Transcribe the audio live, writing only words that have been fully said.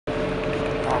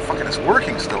and it's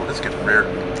working still. It's getting rare.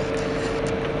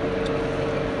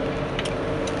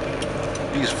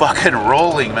 He's fucking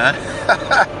rolling, man.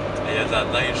 He has that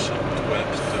nice whip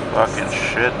too. Fucking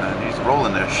shit, man. He's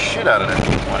rolling the shit out of that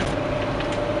one.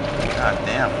 God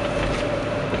damn.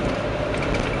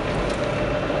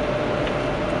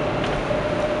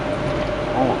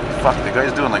 Holy fuck, the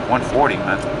guy's doing like 140,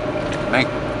 man. Man,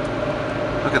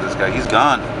 look at this guy. He's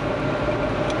gone.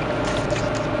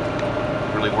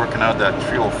 Really working out that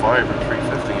 305 or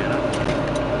 350, you know.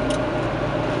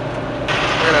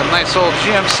 Look at that nice old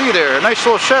GMC there. A nice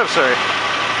old Chev, sorry.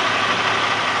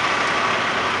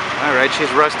 Alright, she's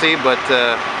rusty, but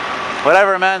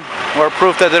whatever, man. More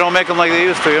proof that they don't make them like they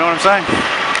used to, you know what I'm saying?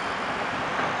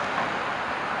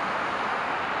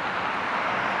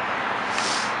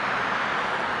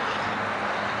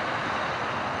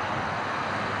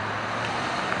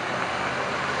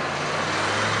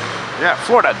 Yeah,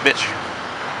 floor that bitch.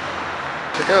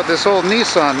 Check out this old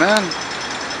Nissan, man.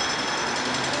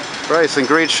 Right, it's in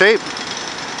great shape.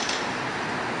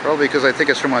 Probably because I think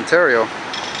it's from Ontario.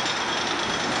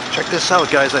 Check this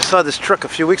out, guys. I saw this truck a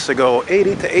few weeks ago.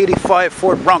 80 to 85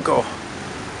 Ford Bronco.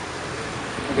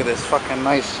 Look at this fucking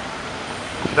nice,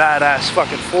 badass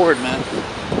fucking Ford, man.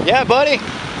 Yeah, buddy.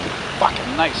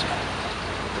 Fucking nice, man.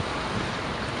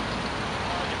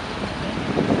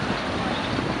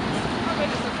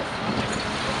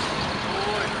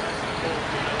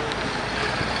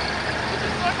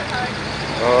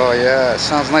 Oh yeah, it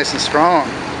sounds nice and strong.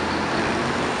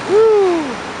 Woo!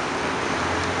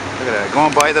 Look at that,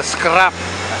 going by the scrap.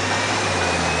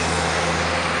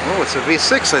 Oh, it's a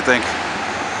V6, I think.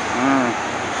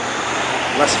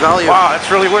 Less value. Wow,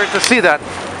 that's really weird to see that.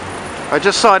 I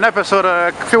just saw an episode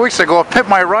a few weeks ago of Pimp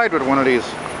My Ride with one of these.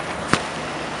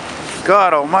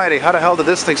 God almighty, how the hell did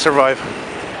this thing survive?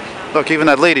 Look, even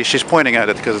that lady, she's pointing at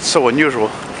it because it's so unusual.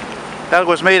 That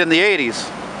was made in the 80s.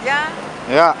 Yeah?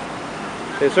 Yeah.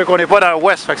 C'est sûr qu'on n'est pas dans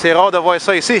l'Ouest, fait que c'est rare de voir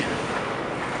ça ici.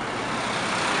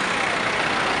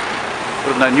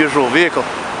 What an unusual vehicle.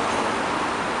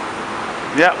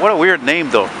 Yeah, what a weird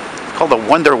name though. It's called a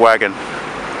Wonder Wagon.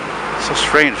 So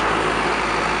strange.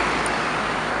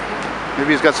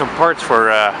 Maybe he's got some parts for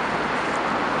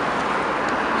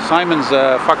Simon's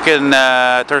fucking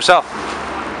Tercel.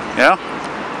 You know?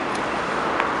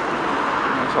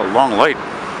 That's a long light.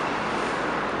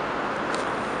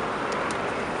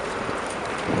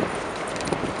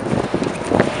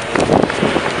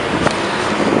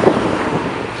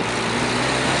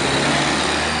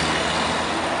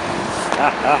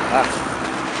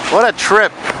 What a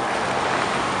trip.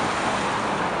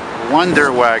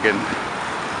 Wonder Wagon.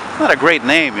 Not a great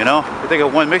name, you know. I think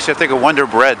of one makes you think of Wonder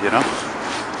Bread, you know.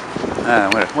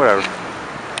 Whatever.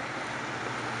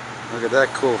 Look at that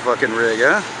cool fucking rig,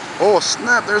 huh? Oh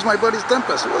snap, there's my buddy's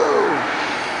Tempest. Whoa.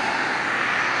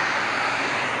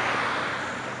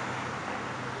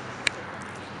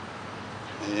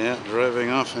 Yeah, driving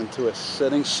off into a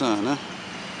setting sun, huh?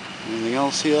 Anything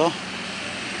else here?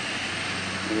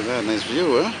 Look at that, nice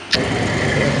view, huh?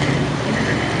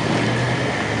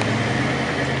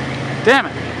 Damn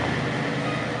it!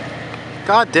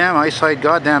 Goddamn eyesight,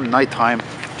 goddamn nighttime.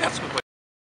 That's what.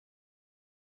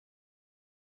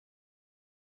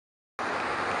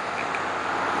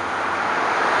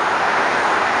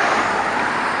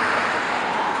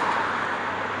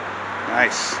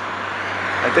 Nice.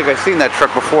 I think I've seen that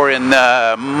truck before in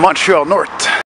Montreal North.